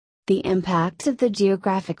The impact of the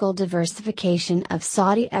geographical diversification of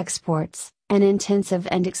Saudi exports, an intensive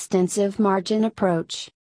and extensive margin approach.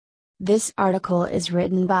 This article is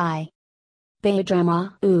written by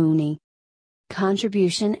Badrama Uni.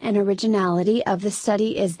 Contribution and originality of the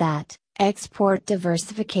study is that export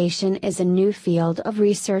diversification is a new field of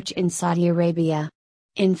research in Saudi Arabia.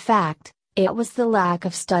 In fact, it was the lack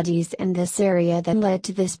of studies in this area that led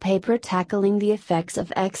to this paper tackling the effects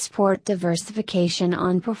of export diversification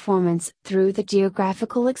on performance through the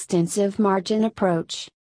geographical extensive margin approach.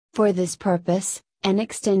 For this purpose, an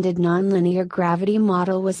extended nonlinear gravity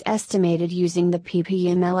model was estimated using the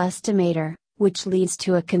PPML estimator, which leads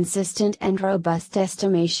to a consistent and robust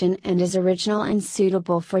estimation and is original and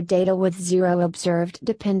suitable for data with zero observed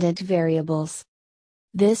dependent variables.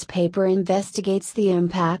 This paper investigates the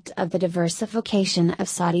impact of the diversification of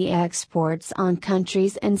Saudi exports on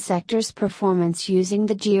countries and sectors' performance using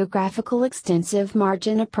the geographical extensive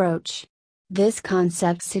margin approach. This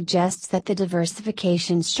concept suggests that the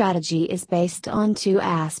diversification strategy is based on two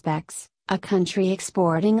aspects: a country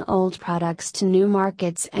exporting old products to new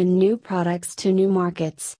markets and new products to new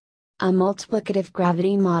markets. A multiplicative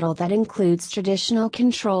gravity model that includes traditional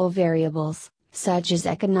control variables, such as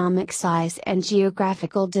economic size and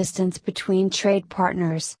geographical distance between trade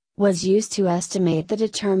partners, was used to estimate the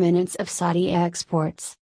determinants of Saudi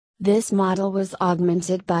exports. This model was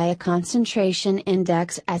augmented by a concentration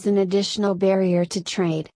index as an additional barrier to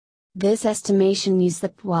trade. This estimation used the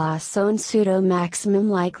Poisson pseudo-maximum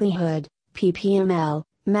likelihood (PPML)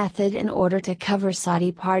 method in order to cover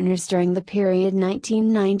Saudi partners during the period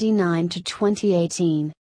 1999 to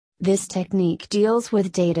 2018. This technique deals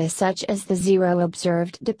with data such as the zero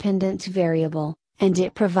observed dependent variable, and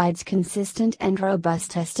it provides consistent and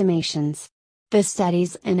robust estimations. The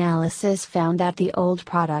study's analysis found that the old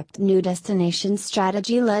product new destination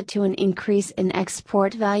strategy led to an increase in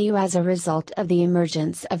export value as a result of the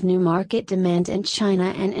emergence of new market demand in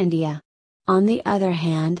China and India. On the other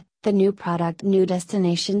hand, the new product new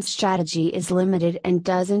destination strategy is limited and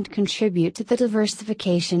doesn't contribute to the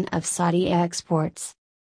diversification of Saudi exports.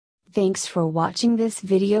 Thanks for watching this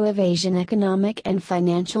video of Asian Economic and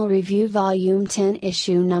Financial Review Volume 10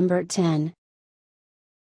 Issue Number 10.